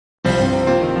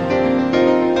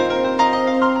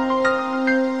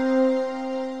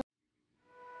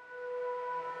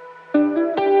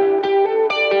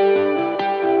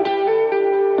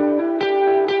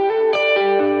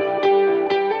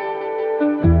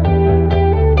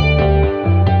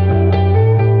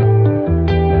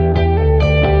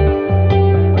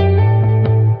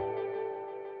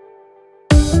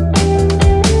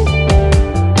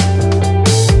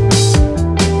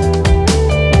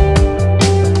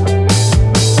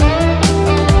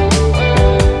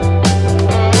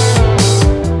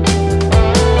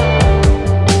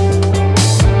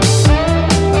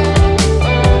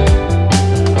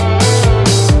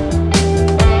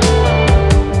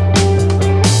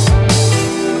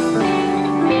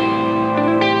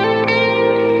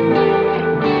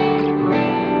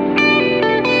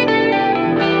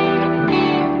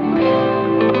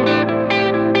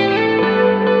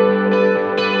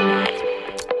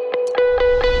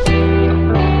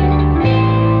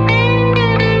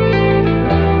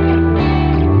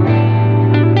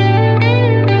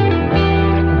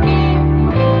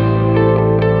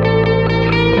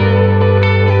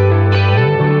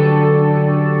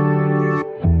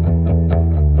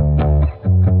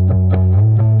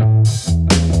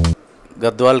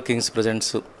Gadwal Kings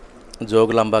presents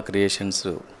Jogulamba creations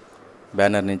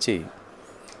banner నుంచి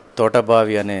తోట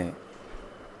బావి అనే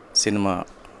సినిమా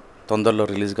తొందరలో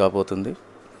రిలీజ్ కాబోతుంది.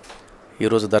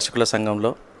 ఈరోజు దర్శకుల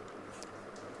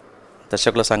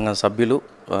సంఘం సభ్యులు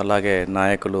అలాగే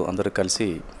నాయకులు అందరూ కలిసి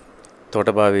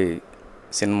తోటబావి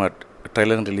సినిమా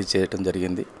ట్రైలర్ని రిలీజ్ చేయడం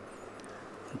జరిగింది.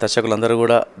 దర్శకులందరూ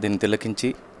కూడా దీన్ని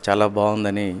తిలకించి చాలా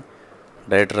బాగుందని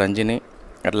డైరెక్టర్ రంజిని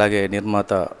అట్లాగే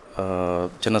నిర్మాత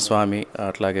చిన్నస్వామి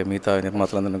అట్లాగే మిగతా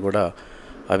నిర్మాతలందరినీ కూడా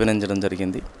అభినందించడం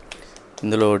జరిగింది.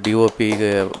 ఇందులో డిఓపి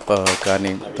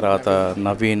కానీ తర్వాత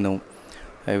నవీన్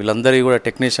వీళ్ళందరి కూడా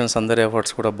టెక్నీషియన్స్ అందరి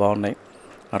ఎఫర్ట్స్ కూడా బాగున్నాయి.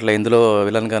 అట్లా ఇందులో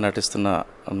విలన్గా నటిస్తున్న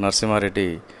నరసింహారెడ్డి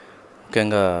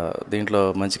ముఖ్యంగా దీంట్లో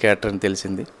మంచి క్యారెక్టర్ అని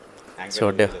తెలిసింది. సో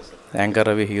యాంకర్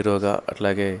రవి హీరోగా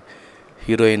అట్లాగే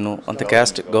హీరోయిన్ అంత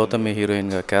గౌతమి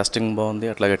హీరోయిన్గా కాస్టింగ్ బాగుంది.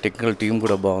 అట్లాగే టెక్నికల్ టీం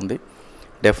కూడా బాగుంది.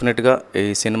 డెఫినెట్గా ఈ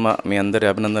సినిమా మీ అందరి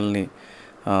అభినందనల్ని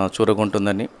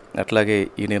చూరగొంటుందని అట్లాగే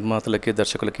ఈ నిర్మాతలకి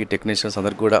దర్శకులకి టెక్నీషియన్స్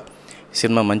అందరికి కూడా ఈ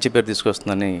సినిమా మంచి పేరు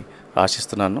తీసుకొస్తుందని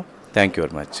ఆశిస్తున్నాను. Thank you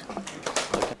very much.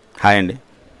 Hi అండి,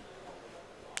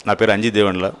 నా పేరు Anji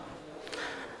Devandla.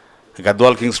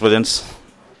 Gadwal Kings presents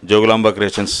Jogulamba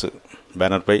creations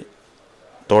బ్యానర్పై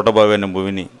తోటబావి అనే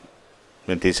మూవీని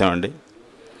మేము తీసామండి.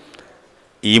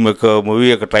 ఈ మూవీ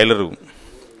యొక్క ట్రైలరు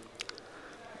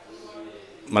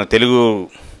మన Telugu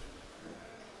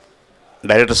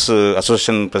directors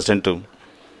association president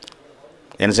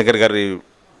N Shankar గారి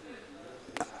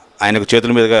ఆయనకు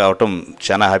చేతుల మీదుగా అవటం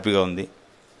చాలా హ్యాపీగా ఉంది.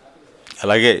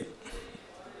 అలాగే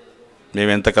మేము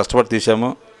ఎంత కష్టపడి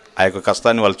తీసామో ఆ యొక్క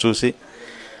కష్టాన్ని వాళ్ళు చూసి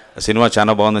సినిమా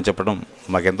చాలా బాగుందని చెప్పడం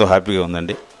మాకెంతో హ్యాపీగా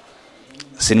ఉందండి.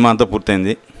 సినిమా అంతా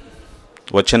పూర్తయింది.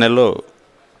 వచ్చే నెలలో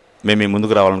మేము మీ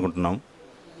ముందుకు రావాలనుకుంటున్నాము.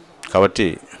 కాబట్టి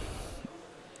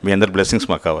మీ అందరి బ్లెస్సింగ్స్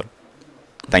మాకు కావాలి.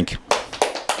 Thank you.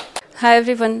 హాయ్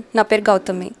ఎవ్రీవన్, నా పేరు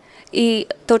గౌతమి. ఈ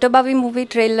తోటబావి మూవీ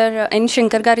ట్రైలర్ ఎన్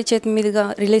శంకర్ గారి చేతి మీదుగా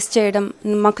రిలీజ్ చేయడం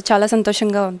మాకు చాలా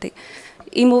సంతోషంగా ఉంది.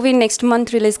 ఈ మూవీ నెక్స్ట్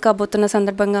మంత్ రిలీజ్ కాబోతున్న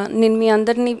సందర్భంగా నేను మీ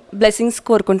అందరినీ బ్లెస్సింగ్స్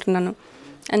కోరుకుంటున్నాను.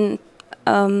 అండ్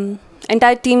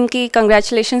ఎంటైర్ టీమ్కి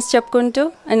కంగ్రాచులేషన్స్ చెప్పుకుంటూ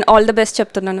అండ్ ఆల్ ద బెస్ట్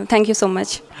చెప్తున్నాను. Thank you so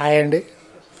much. Hi అండి,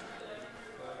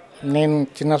 నేను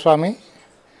Chinnaswamy.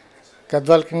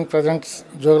 Gadwal king presents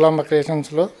Jogulamba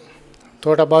క్రియేషన్స్లో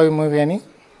తోటబావి movie అని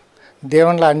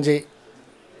దేవన్ల అంజీ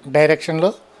డైరెక్షన్లో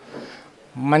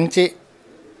మంచి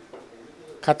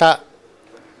కథ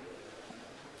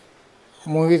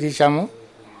మూవీ తీశాము.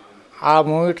 ఆ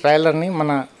మూవీ ట్రైలర్ని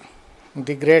మన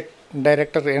the great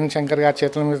director N Shankar గారి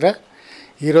చేతుల మీద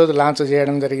ఈరోజు లాంచ్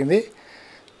చేయడం జరిగింది.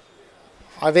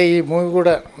 అదే ఈ మూవీ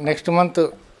కూడా నెక్స్ట్ మంత్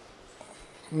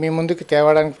మీ ముందుకు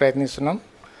తేవడానికి ప్రయత్నిస్తున్నాం.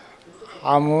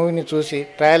 ఆ మూవీని చూసి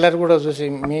ట్రైలర్ కూడా చూసి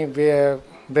మీ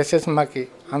బ్లెస్సెస్ మాకు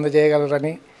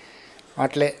అందజేయగలరని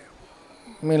అట్లే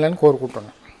మీలని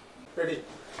కోరుకుంటున్నాను.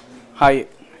 హాయ్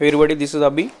ఎవ్రీబడి, దిస్ ఇస్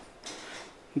అబ్బి.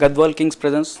 గద్వాల్ కింగ్స్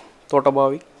ప్రజెంట్స్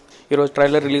తోటబావి ఈరోజు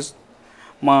ట్రైలర్ రిలీజ్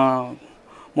మా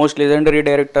most legendary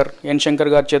director N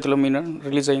Shankar గారి చేతుల మీద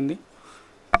రిలీజ్ అయింది.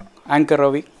 Anchor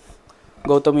Ravi,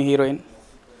 Gautami heroine,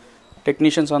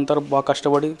 technicians అందరూ బాగా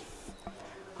కష్టపడి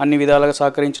అన్ని విధాలుగా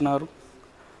సహకరించినారు.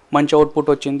 మంచి అవుట్పుట్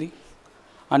వచ్చింది.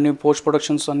 అన్ని పోస్ట్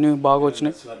ప్రొడక్షన్స్ అన్నీ బాగా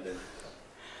వచ్చినాయి.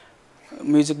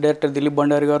 మ్యూజిక్ డైరెక్టర్ దిలీప్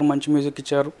భండారి గారు మంచి మ్యూజిక్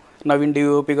ఇచ్చారు. నవీన్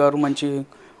డిఓపి గారు మంచి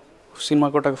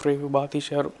సినిమాటోగ్రఫీ బాగా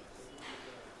తీశారు.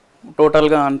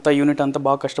 టోటల్గా అంతా యూనిట్ అంతా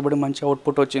బాగా కష్టపడి మంచి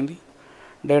అవుట్పుట్ వచ్చింది.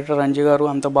 డైరెక్టర్ రంజీ గారు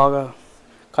అంత బాగా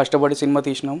కష్టపడి సినిమా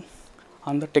తీసినాం.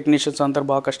 అందరు టెక్నీషియన్స్ అందరు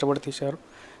బాగా కష్టపడి తీశారు.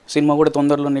 సినిమా కూడా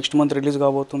తొందరలో నెక్స్ట్ మంత్ రిలీజ్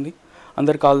కాబోతుంది.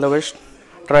 అందరికి ఆల్ ద బెస్ట్.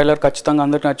 ట్రైలర్ ఖచ్చితంగా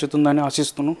అందరికి నచ్చుతుందని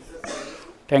ఆశిస్తున్నాను.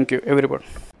 Thank you everybody.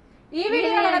 ఈ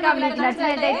వీడియో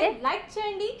నచ్చినట్లయితే లైక్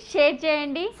చేయండి, షేర్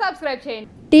చేయండి, సబ్స్క్రైబ్ చేయండి.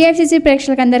 టీఎఫ్సీసీ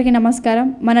ప్రేక్షకులకు అందరికీ నమస్కారం.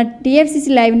 మన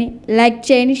టీఎఫ్సీసీ లైవ్ని లైక్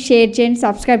చేయండి, షేర్ చేయండి,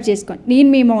 సబ్స్క్రైబ్ చేసుకోండి. నేను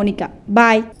మీ మౌనిక.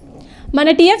 బాయ్. మన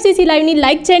టీఎఫ్సీసీ లైవ్ని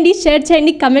లైక్ చేయండి, షేర్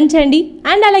చేయండి, కమెంట్ చేయండి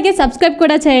అండ్ అలాగే సబ్స్క్రైబ్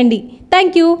కూడా చేయండి.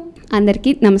 Thank you.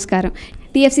 అందరికీ నమస్కారం.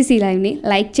 టీఎఫ్సీసీ లైవ్ని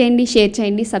లైక్ చేయండి, షేర్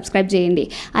చేయండి, సబ్స్క్రైబ్ చేయండి.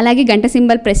 అలాగే గంట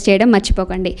సింబల్ ప్రెస్ చేయడం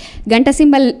మర్చిపోకండి. గంట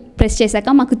సింబల్ ప్రెస్ చేశాక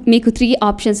మీకు 3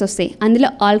 ఆప్షన్స్ వస్తాయి. అందులో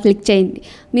ఆల్ క్లిక్ చేయండి.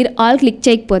 మీరు ఆల్ క్లిక్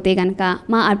చేయకపోతే కనుక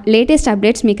మా లేటెస్ట్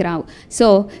అప్డేట్స్ మీకు రావు. సో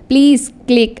ప్లీజ్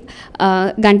క్లిక్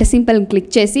గంట సింబల్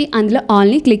క్లిక్ చేసి అందులో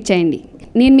ఆల్ని క్లిక్ చేయండి.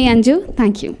 నేను మీ అంజు.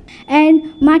 Thank you. అండ్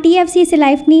మా టీఎఫ్సీసీ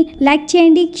లైవ్ని లైక్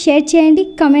చేయండి, షేర్ చేయండి,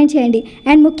 కమెంట్ చేయండి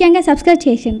అండ్ ముఖ్యంగా సబ్స్క్రైబ్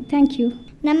చేయండి. Thank you.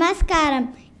 నమస్కారం.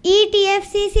 ఈ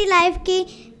టీఎఫ్సీసీ లైవ్కి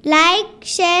లైక్,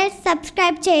 షేర్,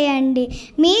 సబ్స్క్రైబ్ చేయండి.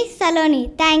 మీ Saloni.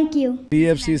 Thank you.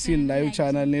 TFCC live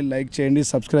ఛానల్ని లైక్ చేయండి,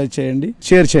 సబ్స్క్రైబ్ చేయండి,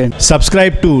 షేర్ చేయండి.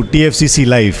 Subscribe to TFCC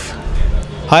live.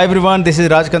 Hi everyone, this is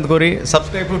Raj Kantkori.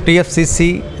 Subscribe to TFCC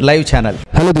Live channel.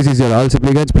 Hello, this is your all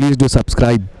supplicants. Please do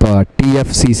subscribe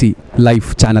TFCC Live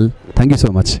channel. Thank you so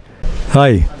much.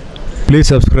 Hi, please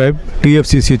subscribe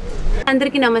TFCC.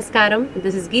 అందరికీ నమస్కారం.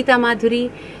 This is Gita Madhuri.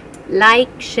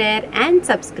 Like, share and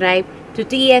subscribe to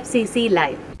TFCC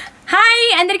Live. Hi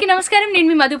అందరికీ నమస్కారం. నేను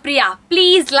మీ Madhupriya.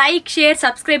 Please like, share,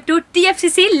 subscribe to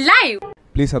TFCC Live.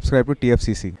 Please subscribe to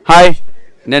TFCC. Hi,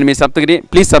 నేను మీ Saptagiri.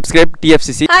 Please subscribe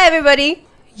TFCC. Hi everybody,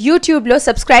 యూట్యూబ్లో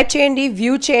subscribe చేయండి,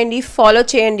 view చేయండి, follow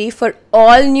చేయండి for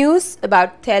all news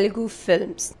about Telugu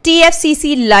films. TFCC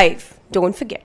Live. Don't forget.